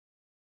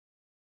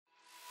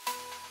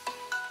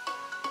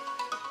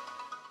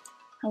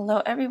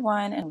Hello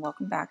everyone and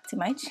welcome back to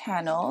my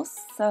channel.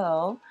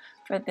 So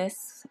for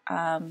this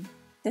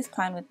this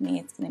plan with me,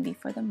 it's going to be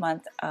for the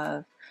month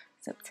of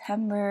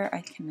September. I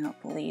cannot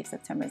believe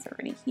September is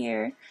already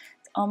here.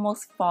 It's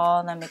almost fall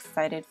and I'm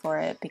excited for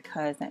it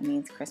because that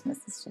means Christmas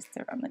is just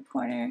around the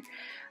corner.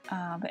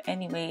 But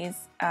anyways,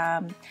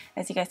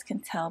 as you guys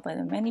can tell by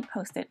the many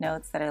post-it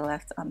notes that I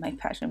left on my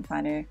passion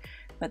planner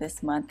for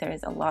this month, there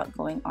is a lot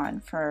going on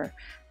for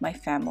my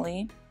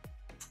family.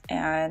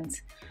 And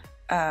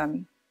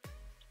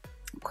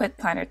quick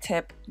planner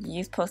tip: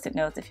 use post-it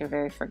notes if you're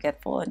very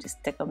forgetful and just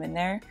stick them in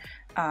there.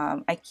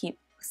 I keep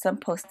some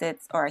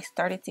post-its, or I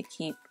started to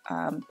keep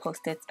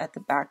post-its at the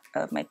back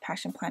of my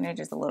passion planner,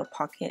 just a little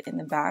pocket in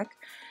the back,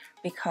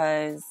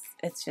 because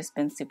it's just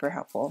been super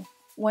helpful.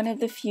 One of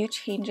the few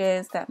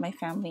changes that my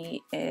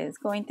family is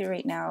going through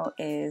right now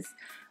is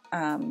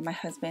my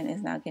husband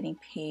is now getting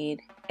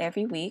paid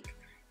every week.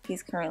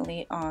 He's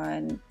currently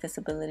on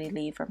disability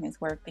leave from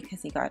his work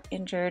because he got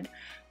injured,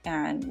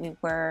 and he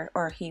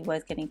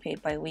was getting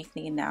paid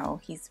bi-weekly. Now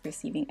he's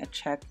receiving a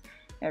check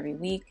every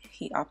week.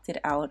 He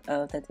opted out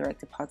of the direct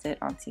deposit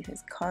onto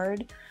his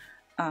card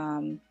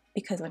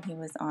because when he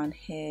was on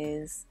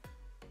his,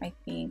 I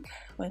think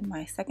when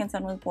my second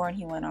son was born,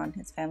 he went on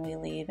his family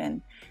leave,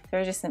 and there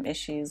were just some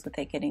issues with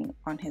it getting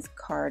on his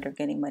card or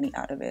getting money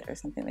out of it or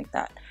something like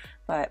that.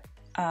 But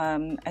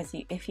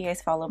if you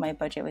guys follow my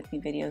budget with me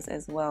videos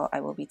as well, I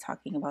will be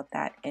talking about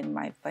that in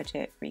my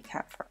budget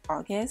recap for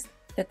August.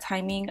 The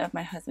timing of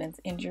my husband's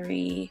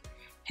injury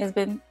has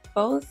been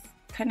both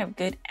kind of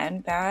good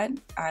and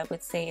bad. I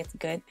would say it's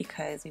good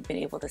because we've been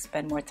able to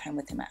spend more time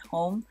with him at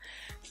home.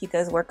 He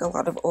does work a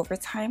lot of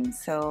overtime,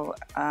 so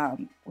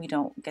we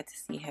don't get to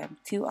see him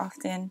too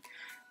often,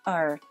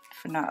 or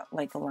for not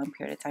like a long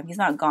period of time. He's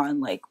not gone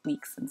like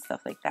weeks and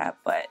stuff like that,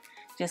 but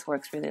just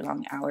works really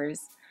long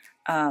hours.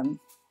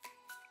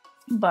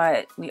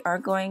 But we are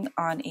going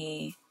on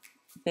a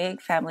big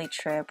family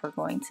trip. We're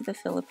going to the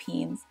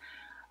Philippines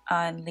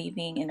and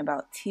leaving in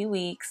about 2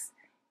 weeks,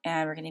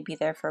 and we're going to be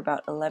there for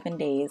about 11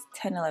 days,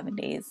 11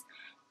 days.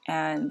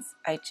 And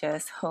I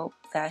just hope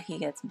that he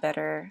gets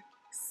better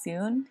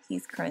soon.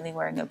 He's currently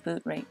wearing a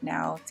boot right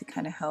now to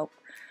kind of help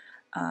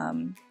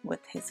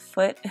with his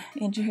foot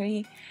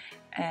injury.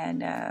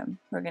 And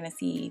we're going to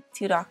see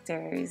 2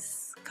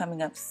 doctors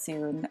coming up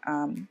soon,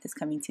 this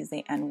coming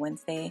Tuesday and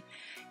Wednesday.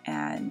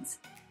 And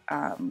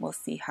we'll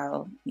see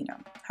how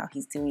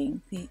he's doing.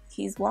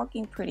 He's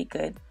walking pretty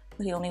good,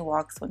 but he only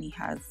walks when he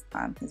has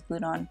his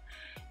boot on.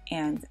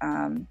 And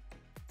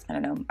I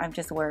don't know, I'm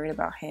just worried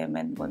about him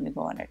and when we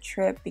go on our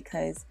trip,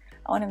 because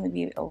I want him to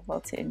be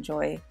able to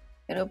enjoy.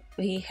 It'll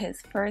be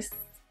his first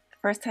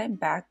time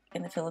back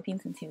in the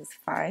Philippines since he was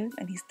 5,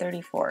 and he's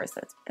 34, so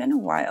it's been a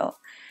while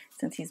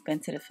since he's been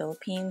to the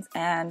Philippines.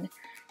 And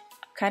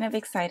kind of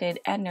excited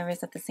and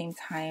nervous at the same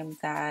time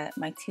that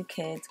my 2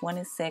 kids, one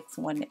is 6,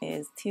 one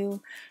is 2,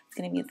 it's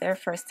going to be their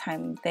first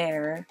time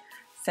there,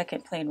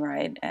 second plane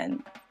ride.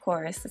 And of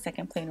course the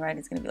second plane ride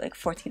is going to be like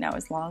 14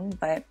 hours long,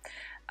 but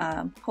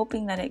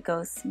hoping that it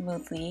goes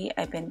smoothly.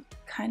 I've been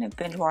kind of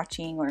binge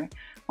watching or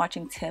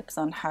watching tips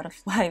on how to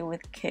fly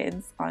with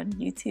kids on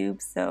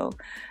YouTube, so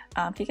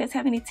if you guys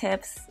have any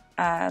tips,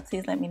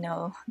 please let me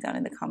know down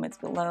in the comments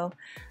below.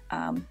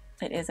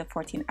 It is a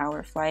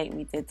 14-hour flight.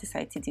 We did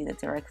decide to do the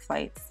direct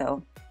flight,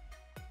 so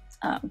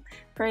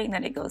praying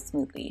that it goes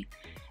smoothly.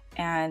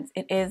 And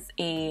it is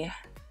a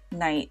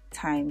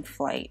nighttime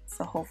flight,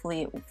 so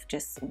hopefully it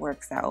just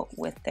works out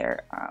with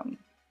their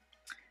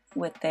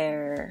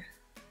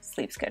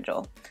sleep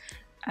schedule.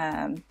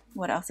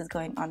 What else is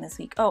going on this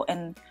week? Oh,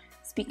 and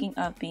speaking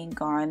of being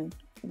gone,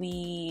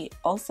 we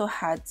also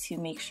had to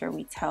make sure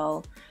we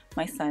tell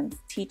my son's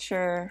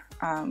teacher.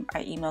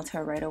 I emailed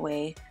her right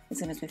away as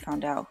soon as we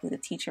found out who the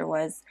teacher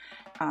was,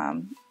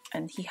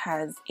 and he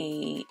has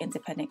a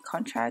independent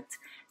contract.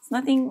 It's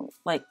nothing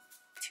like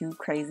too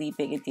crazy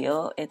big a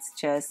deal. It's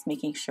just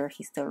making sure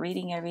he's still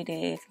reading every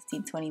day,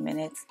 15-20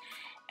 minutes,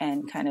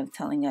 and kind of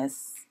telling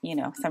us,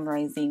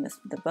 summarizing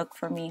the book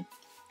for me.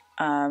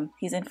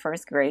 He's in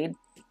 1st grade,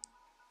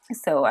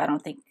 so I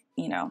don't think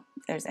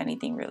there's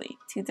anything really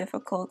too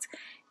difficult.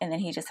 And then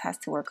he just has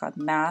to work on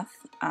math,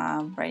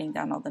 writing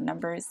down all the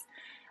numbers.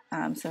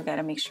 So we got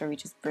to make sure we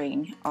just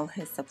bring all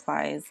his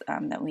supplies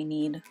that we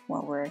need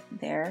while we're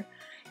there.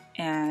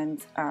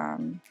 And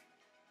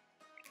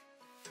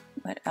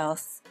what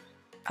else?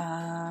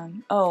 I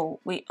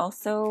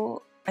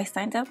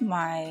signed up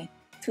my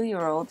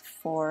 2-year-old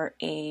for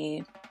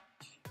a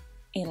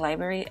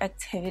library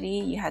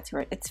activity.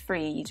 It's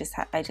free.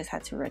 I just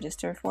had to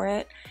register for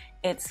it.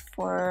 It's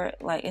for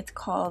it's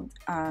called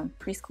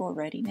preschool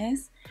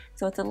readiness.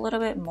 So it's a little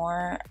bit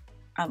more,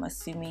 I'm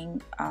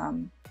assuming, a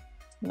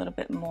little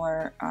bit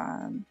more,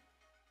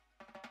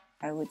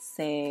 I would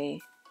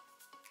say,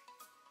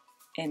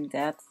 in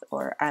depth,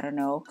 or I don't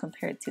know,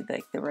 compared to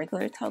the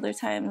regular toddler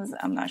times.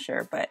 I'm not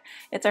sure, but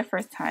it's our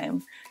first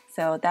time.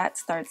 So that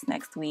starts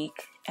next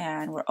week,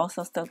 and we're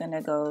also still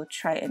gonna go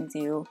try and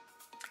do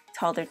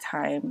toddler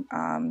time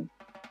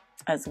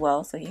as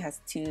well. So he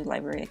has 2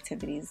 library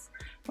activities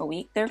a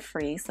week. They're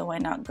free, so why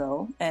not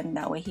go? And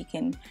that way he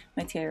can,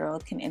 my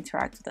 2-year-old can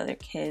interact with other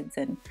kids,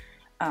 and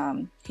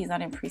he's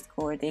not in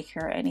preschool or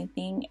daycare or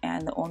anything.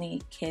 And the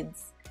only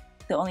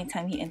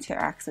time he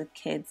interacts with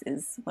kids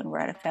is when we're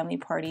at a family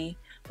party,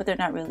 but they're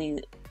not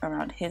really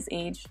around his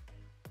age.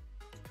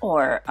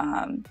 Or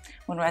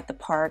when we're at the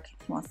park,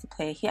 he wants to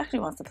play. He actually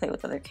wants to play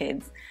with other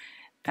kids.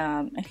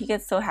 And he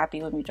gets so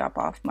happy when we drop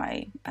off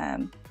my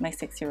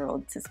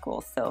 6-year-old to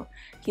school. So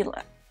he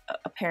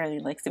apparently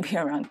likes to be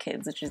around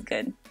kids, which is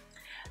good.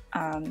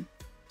 Oh,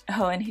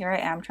 and here I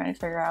am trying to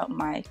figure out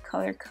my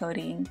color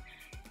coding.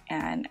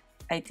 And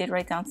I did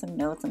write down some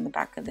notes on the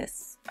back of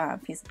this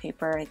piece of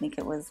paper. I think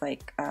it was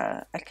like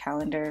a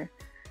calendar,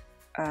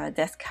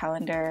 desk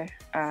calendar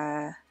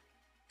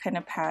kind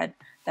of pad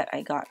that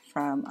I got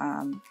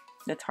from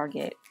the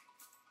Target.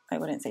 I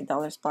wouldn't say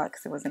dollar spot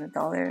because it wasn't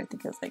 $1. I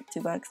think it was like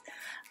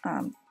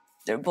 $2.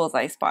 They're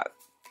bullseye spot.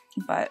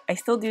 But I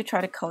still do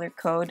try to color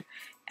code,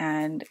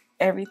 and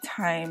every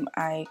time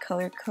I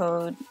color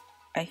code,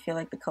 I feel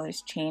like the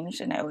colors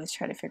change, and I always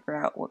try to figure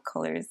out what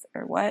colors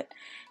are what.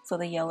 So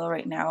the yellow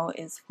right now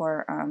is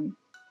for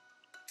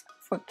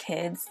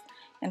kids,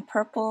 and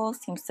purple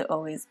seems to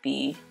always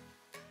be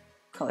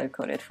color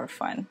coded for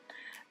fun.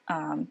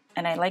 And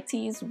I like to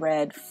use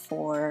red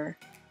for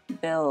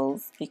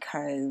bills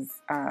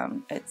because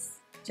it's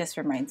just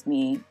reminds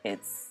me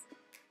it's,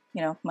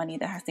 you know, money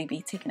that has to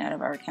be taken out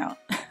of our account.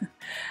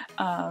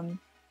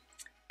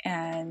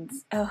 And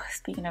oh,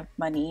 speaking of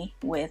money,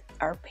 with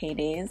our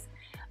paydays,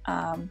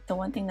 the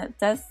one thing that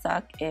does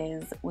suck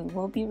is we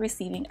will be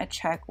receiving a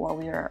check while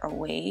we are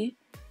away,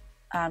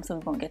 so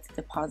we won't get to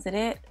deposit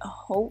it.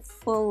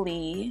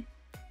 Hopefully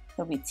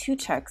there'll be 2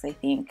 checks, I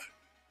think.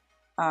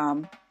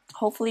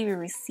 Hopefully we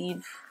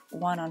receive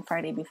one on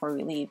Friday before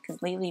we leave,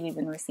 because lately we've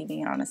been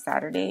receiving it on a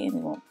Saturday and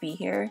we won't be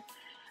here.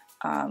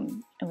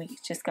 And we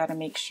just got to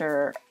make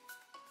sure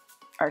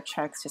our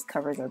checks just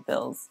covers our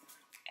bills.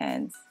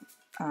 And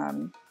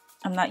I'm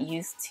not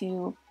used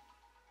to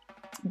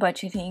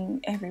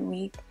budgeting every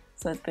week,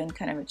 so it's been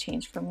kind of a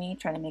change for me,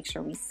 trying to make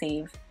sure we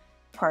save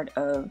part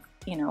of,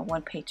 you know,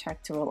 one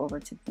paycheck to roll over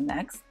to the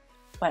next.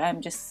 But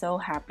I'm just so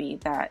happy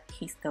that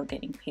he's still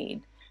getting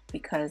paid,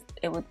 because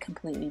it would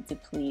completely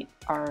deplete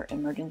our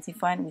emergency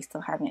fund. We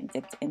still haven't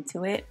dipped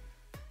into it,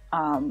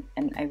 and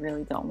I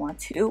really don't want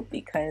to,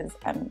 because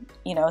I'm,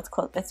 you know, it's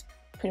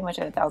pretty much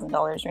at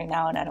 $1,000 right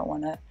now, and I don't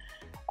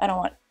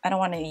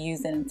want to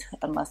use it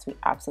unless we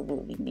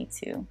absolutely need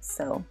to.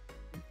 So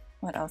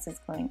what else is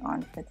going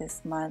on for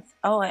this month?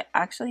 Oh, I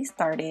actually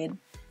started,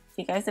 if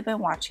you guys have been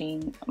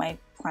watching my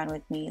Plan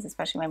With Me's,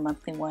 especially my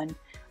monthly one,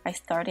 I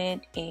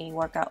started a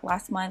workout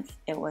last month.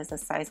 It was a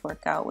size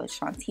workout with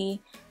Shanti.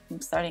 I'm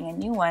starting a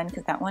new one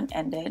because that one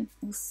ended.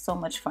 It was so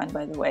much fun,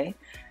 by the way.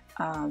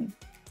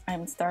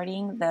 I'm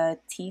starting the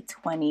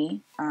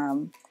T20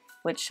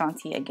 with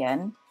Shanti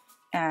again,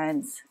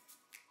 and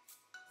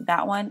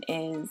that one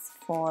is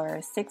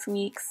for 6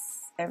 weeks,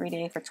 every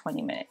day for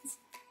 20 minutes.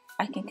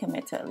 I can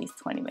commit to at least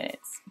 20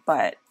 minutes,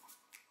 but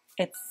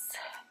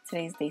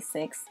today's day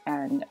 6,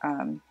 and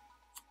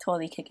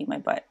totally kicking my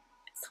butt.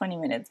 It's 20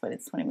 minutes, but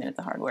it's 20 minutes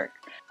of hard work.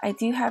 I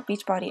do have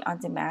Beachbody On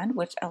Demand,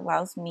 which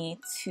allows me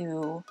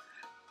to,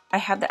 I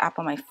have the app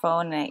on my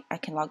phone, and I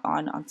can log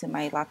on onto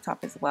my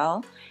laptop as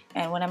well.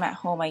 And when I'm at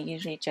home, I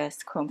usually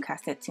just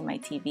Chromecast it to my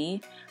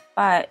TV,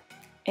 but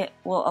it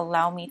will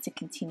allow me to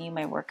continue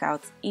my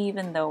workouts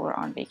even though we're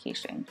on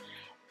vacation.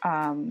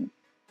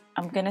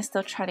 I'm going to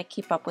still try to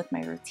keep up with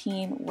my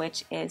routine,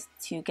 which is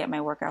to get my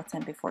workouts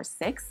in before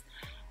 6.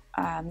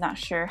 I'm not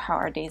sure how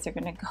our days are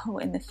going to go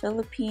in the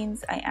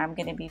Philippines. I am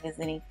going to be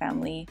visiting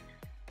family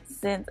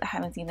since I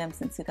haven't seen them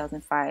since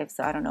 2005,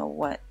 so I don't know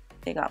what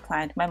they got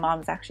planned. My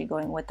mom's actually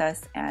going with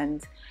us,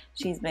 and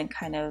she's been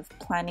kind of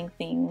planning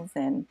things,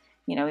 and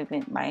you know,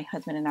 my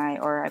husband and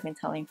I've been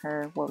telling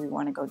her what we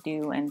want to go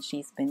do, and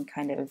she's been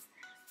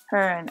her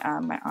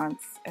and my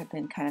aunts have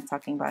been kind of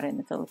talking about it in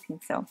the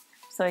Philippines, so I'm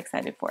so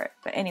excited for it.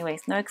 But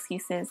anyways, no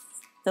excuses,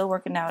 still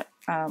working out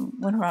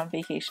when we're on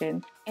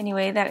vacation.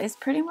 Anyway, that is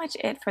pretty much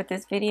it for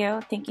this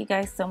video. Thank you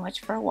guys so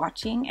much for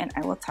watching, and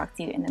I will talk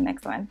to you in the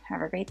next one.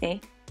 Have a great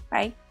day.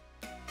 Bye.